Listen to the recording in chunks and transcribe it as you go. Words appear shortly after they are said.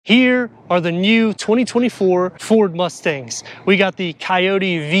Here are the new 2024 Ford Mustangs. We got the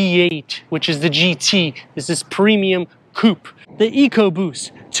Coyote V8, which is the GT. This is premium coupe. The EcoBoost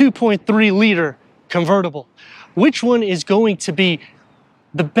 2.3 liter convertible. Which one is going to be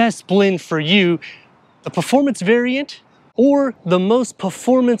the best blend for you? The performance variant or the most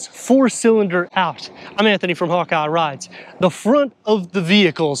performance four-cylinder out? I'm Anthony from Hawkeye Rides. The front of the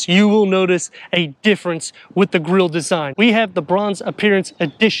vehicles, you will notice a difference with the grille design. We have the Bronze Appearance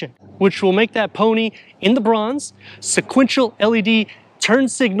Edition, which will make that pony in the bronze, sequential LED turn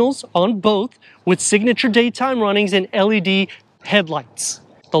signals on both with signature daytime runnings and LED headlights.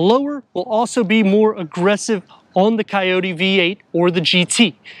 The lower will also be more aggressive on the Coyote V8 or the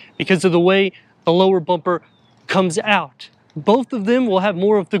GT because of the way the lower bumper comes out. Both of them will have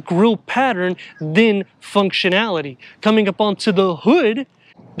more of the grille pattern than functionality. Coming up onto the hood,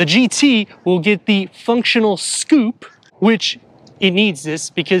 the GT will get the functional scoop, which it needs this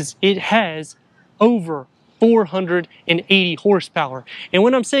because it has over 480 horsepower. And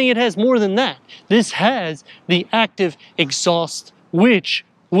when I'm saying it has more than that, this has the active exhaust, which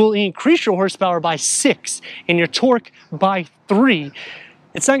will increase your horsepower by 6 and your torque by 3.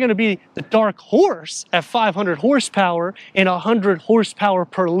 It's not going to be the dark horse at 500 horsepower and 100 horsepower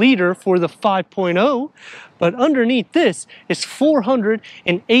per liter for the 5.0, but underneath this is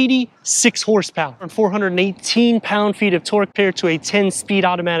 486 horsepower and 418 pound-feet of torque paired to a 10-speed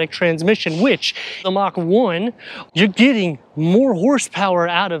automatic transmission, which the Mach 1, you're getting more horsepower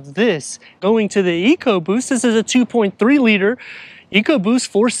out of this. Going to the EcoBoost, this is a 2.3 liter EcoBoost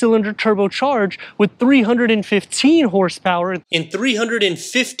 4-cylinder turbocharged with 315 horsepower and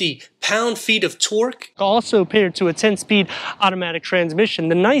 350 pound-feet of torque, also paired to a 10-speed automatic transmission.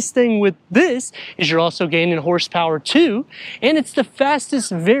 The nice thing with this is you're also gaining horsepower too, and it's the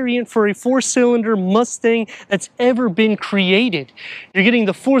fastest variant for a 4-cylinder Mustang that's ever been created. You're getting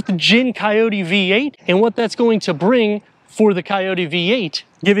the 4th gen Coyote V8, and what that's going to bring for the Coyote V8,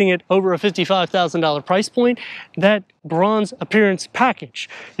 giving it over a $55,000 price point, that bronze appearance package.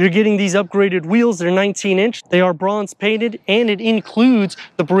 You're getting these upgraded wheels. They're 19-inch. They are bronze painted, and it includes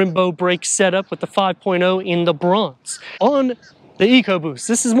the Brembo brake setup with the 5.0 in the bronze. On the EcoBoost,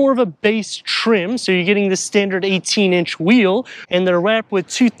 this is more of a base trim, so you're getting the standard 18-inch wheel, and they're wrapped with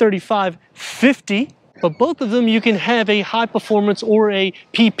 235/50. But both of them, you can have a high performance or a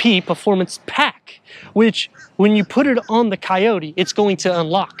PP performance pack, which when you put it on the Coyote, it's going to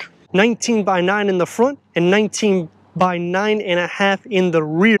unlock 19x9 in the front and 19x9.5 in the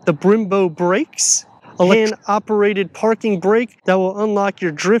rear. The Brembo brakes, a hand-operated parking brake that will unlock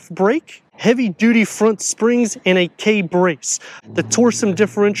your drift brake, heavy-duty front springs, and a K-brace. The Torsum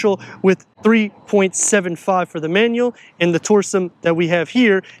differential with 3.75 for the manual, and the Torsum that we have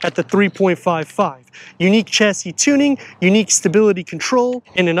here at the 3.55. Unique chassis tuning, unique stability control,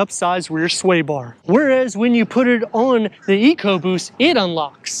 and an upsized rear sway bar. Whereas when you put it on the EcoBoost, it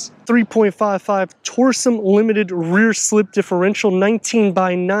unlocks 3.55 Torsum limited rear slip differential,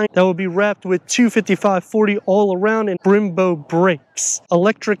 19x9, that will be wrapped with 255/40 all around and Brembo brakes.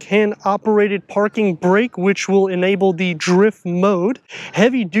 Electric hand operated parking brake, which will enable the drift mode.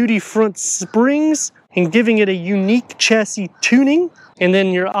 Heavy duty front springs and giving it a unique chassis tuning. And then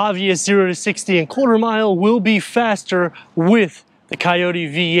your obvious 0 to 60 and quarter mile will be faster with the Coyote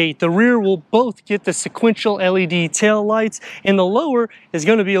V8. The rear will both get the sequential LED tail lights, and the lower is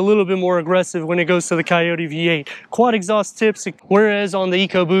going to be a little bit more aggressive when it goes to the Coyote V8. Quad exhaust tips, whereas on the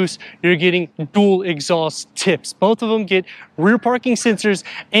EcoBoost, you're getting dual exhaust tips. Both of them get rear parking sensors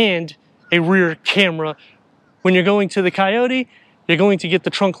and a rear camera. When you're going to the Coyote, you're going to get the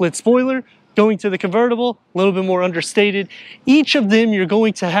trunk lid spoiler. Going to the convertible, a little bit more understated. Each of them, you're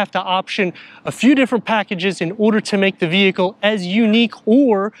going to have to option a few different packages in order to make the vehicle as unique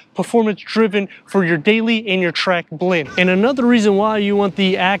or performance driven for your daily and your track blend. And another reason why you want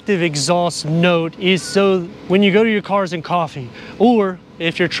the active exhaust note is so when you go to your Cars and Coffee, or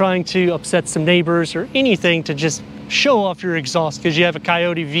if you're trying to upset some neighbors or anything to just show off your exhaust because you have a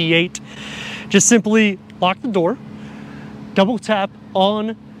Coyote V8, just simply lock the door, double tap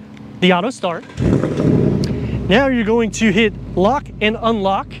on the auto start. Now you're going to hit lock and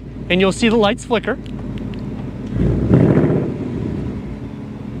unlock, and you'll see the lights flicker.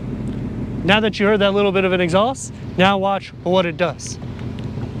 Now that you heard that little bit of an exhaust, now watch what it does.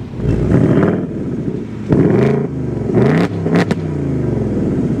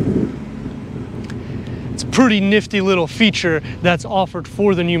 It's a pretty nifty little feature that's offered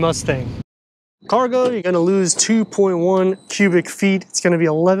for the new Mustang. Cargo, you're going to lose 2.1 cubic feet. It's going to be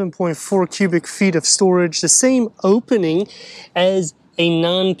 11.4 cubic feet of storage. The same opening as a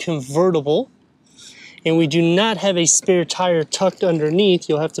non-convertible. and we do not have a spare tire tucked underneath.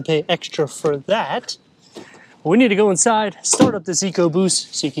 You'll have to pay extra for that. We need to go inside, start up this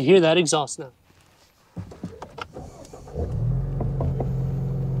EcoBoost so you can hear that exhaust note.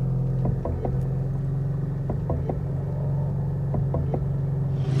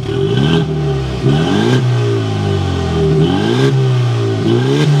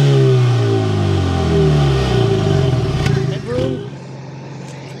 Headroom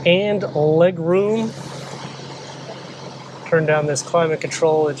and leg room. Turn down this climate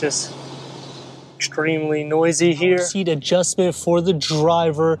control. It's just extremely noisy here. Seat adjustment for the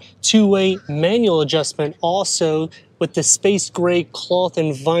driver, two-way manual adjustment, also with the space gray cloth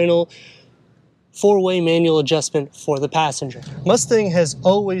and vinyl, four-way manual adjustment for the passenger. Mustang has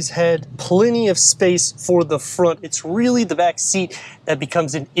always had plenty of space for the front. It's really the back seat that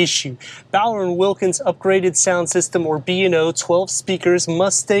becomes an issue. Bauer & Wilkins upgraded sound system, or B&O, 12 speakers,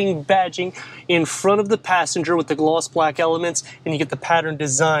 Mustang badging in front of the passenger with the gloss black elements, and you get the pattern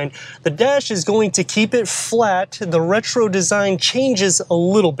design. The dash is going to keep it flat. The retro design changes a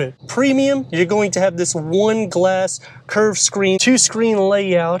little bit. Premium, you're going to have this one glass curved screen, two screen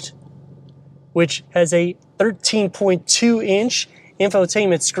layout, which has a 13.2-inch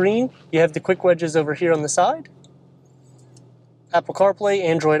infotainment screen. You have the quick wedges over here on the side. Apple CarPlay,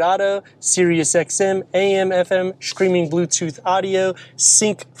 Android Auto, Sirius XM, AM, FM, streaming Bluetooth audio,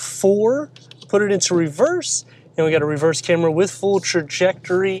 Sync 4. Put it into reverse, and we got a reverse camera with full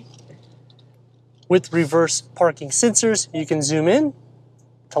trajectory with reverse parking sensors. You can zoom in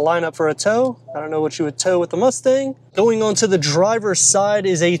to line up for a tow. I don't know what you would tow with the Mustang. Going on to the driver's side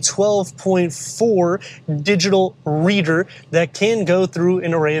is a 12.4 digital reader that can go through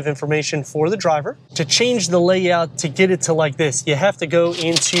an array of information for the driver. To change the layout, to get it to like this, you have to go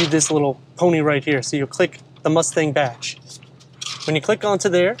into this little pony right here. So you'll click the Mustang badge. When you click onto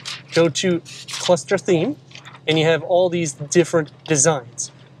there, go to cluster theme, and you have all these different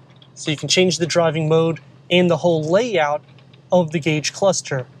designs. So you can change the driving mode and the whole layout of the gauge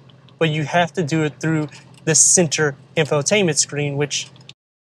cluster, but you have to do it through the center infotainment screen, which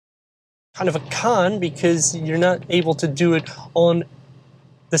kind of a con because you're not able to do it on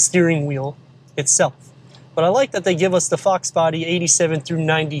the steering wheel itself. But I like that they give us the Fox body 87 through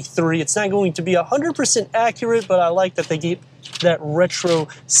 93. It's not going to be 100% accurate, but I like that they gave that retro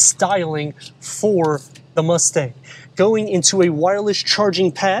styling for the Mustang. Going into a wireless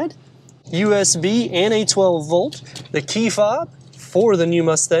charging pad, USB and a 12 volt, the key fob for the new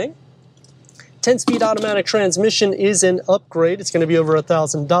Mustang. 10-speed automatic transmission is an upgrade. It's going to be over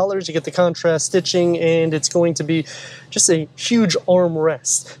 $1,000. You get the contrast stitching, and it's going to be just a huge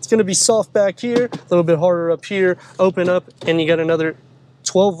armrest. It's going to be soft back here, a little bit harder up here, open up, and you got another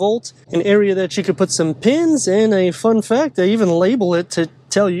 12 volt, an area that you could put some pins, and a fun fact, they even label it to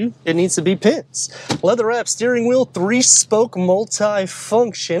tell you it needs to be pins. Leather wrap steering wheel, 3-spoke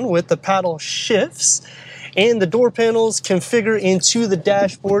multi-function with the paddle shifts, and the door panels configure into the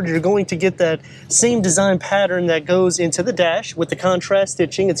dashboard. You're going to get that same design pattern that goes into the dash with the contrast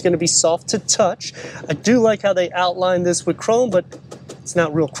stitching. It's going to be soft to touch. I do like how they outline this with chrome, but it's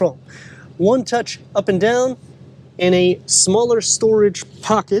not real chrome. One touch up and down, and a smaller storage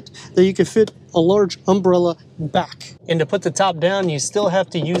pocket that you can fit a large umbrella back. And to put the top down, you still have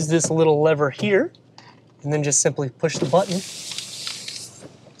to use this little lever here, and then just simply push the button.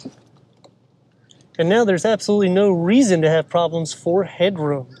 And now there's absolutely no reason to have problems for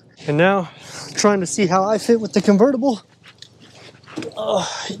headroom. And now, trying to see how I fit with the convertible.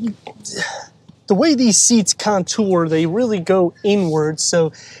 The way these seats contour, they really go inward,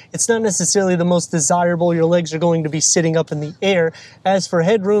 so it's not necessarily the most desirable. Your legs are going to be sitting up in the air. As for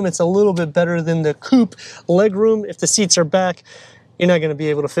headroom, it's a little bit better than the coupe. Legroom, if the seats are back, you're not going to be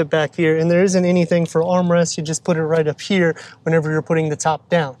able to fit back here. And there isn't anything for armrests. You just put it right up here whenever you're putting the top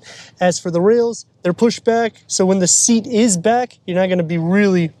down. As for the rails, they're pushed back, so when the seat is back, you're not going to be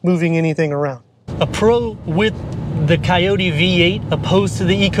really moving anything around. A pro with the Coyote V8 opposed to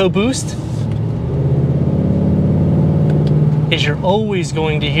the EcoBoost is you're always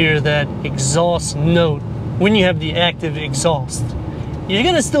going to hear that exhaust note when you have the active exhaust. You're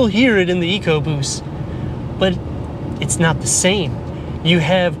gonna still hear it in the EcoBoost, but it's not the same. You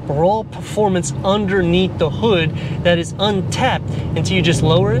have raw performance underneath the hood that is untapped until you just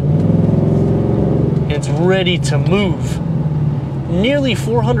lower it, and it's ready to move. Nearly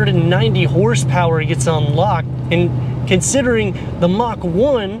 490 horsepower gets unlocked, and considering the Mach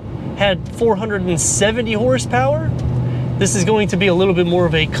 1 had 470 horsepower, this is going to be a little bit more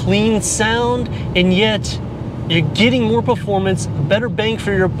of a clean sound, and yet you're getting more performance, better bang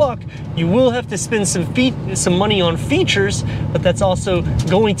for your buck. You will have to spend some money on features, but that's also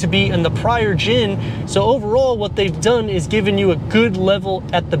going to be in the prior gen. So overall, what they've done is given you a good level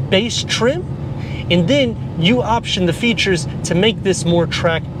at the base trim, and then you option the features to make this more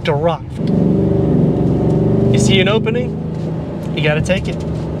track derived. You see an opening? You gotta take it.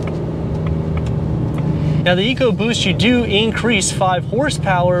 Now the EcoBoost, you do increase 5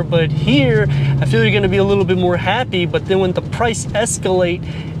 horsepower, but here I feel you're gonna be a little bit more happy, but then when the price escalate,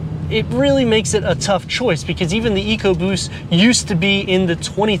 it really makes it a tough choice, because even the EcoBoost used to be in the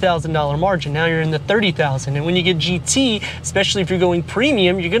 $20,000 margin. Now you're in the $30,000. And when you get GT, especially if you're going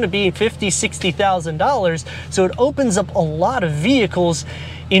premium, you're gonna be $50,000, $60,000. So it opens up a lot of vehicles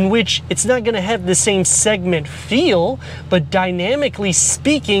in which it's not gonna have the same segment feel, but dynamically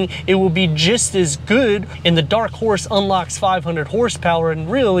speaking, it will be just as good. And the Dark Horse unlocks 500 horsepower,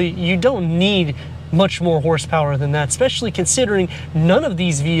 and really, you don't need much more horsepower than that, especially considering none of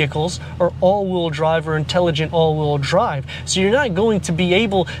these vehicles are all-wheel drive or intelligent all-wheel drive. So you're not going to be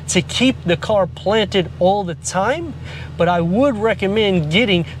able to keep the car planted all the time, but I would recommend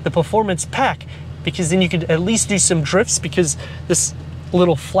getting the performance pack, because then you could at least do some drifts, because this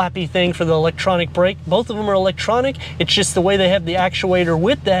little flappy thing for the electronic brake, both of them are electronic. It's just the way they have the actuator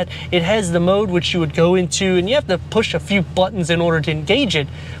with that. It has the mode which you would go into, and you have to push a few buttons in order to engage it,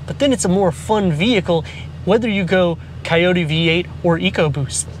 but then it's a more fun vehicle whether you go Coyote V8 or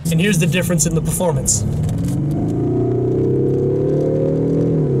EcoBoost. And here's the difference in the performance.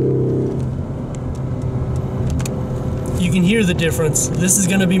 You can hear the difference. This is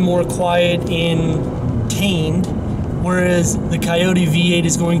going to be more quiet and tamed, whereas the Coyote V8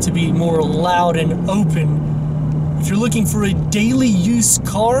 is going to be more loud and open. If you're looking for a daily use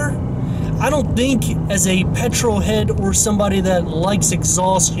car, I don't think as a petrol head or somebody that likes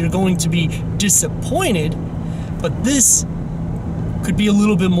exhaust, you're going to be disappointed, but this could be a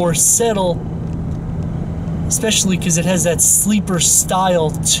little bit more settle, especially because it has that sleeper style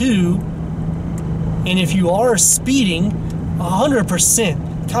too. And if you are speeding,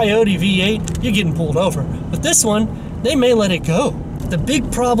 100% Coyote V8, you're getting pulled over. But this one, they may let it go. The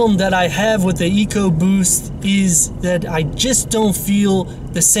big problem that I have with the EcoBoost is that I just don't feel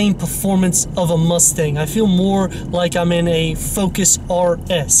the same performance of a Mustang. I feel more like I'm in a Focus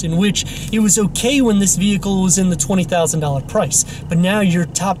RS, in which it was okay when this vehicle was in the $20,000 price, but now you're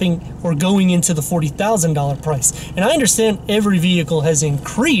topping or going into the $40,000 price. And I understand every vehicle has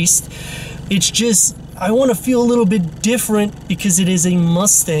increased. It's just, I want to feel a little bit different because it is a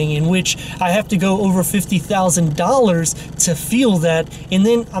Mustang, in which I have to go over $50,000 to feel that. And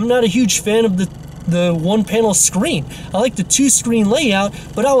then I'm not a huge fan of the one panel screen. I like the 2-screen layout,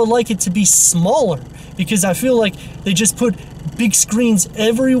 but I would like it to be smaller, because I feel like they just put big screens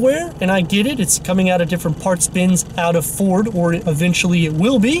everywhere. And I get it, it's coming out of different parts bins out of Ford, or eventually it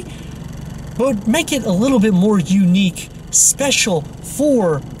will be, but make it a little bit more unique, special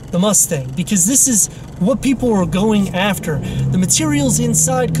for the Mustang, because this is what people are going after. The materials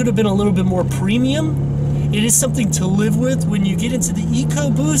inside could have been a little bit more premium. It is something to live with. When you get into the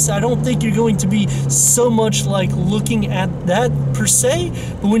EcoBoost, I don't think you're going to be so much like looking at that per se,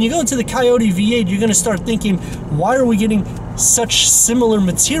 but when you go into the Coyote V8, you're going to start thinking, why are we getting such similar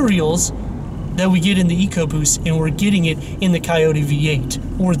materials that we get in the EcoBoost, and we're getting it in the Coyote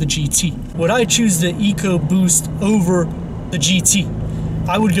V8 or the GT? Would I choose the EcoBoost over the GT?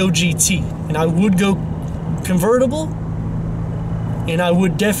 I would go GT, and I would go convertible, and I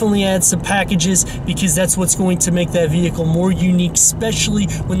would definitely add some packages, because that's what's going to make that vehicle more unique, especially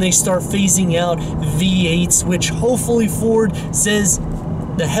when they start phasing out V8s, which hopefully Ford says,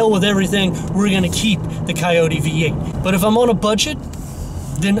 the hell with everything, we're going to keep the Coyote V8. But if I'm on a budget,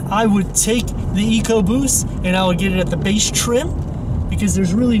 then I would take the EcoBoost and I would get it at the base trim, because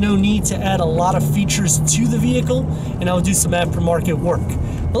there's really no need to add a lot of features to the vehicle, and I'll do some aftermarket work.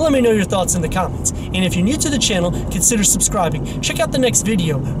 But let me know your thoughts in the comments. And if you're new to the channel, consider subscribing. Check out the next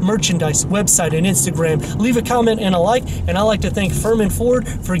video, merchandise, website, and Instagram. Leave a comment and a like, and I'd like to thank Furman Ford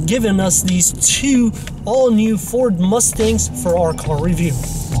for giving us these 2 all-new Ford Mustangs for our car review.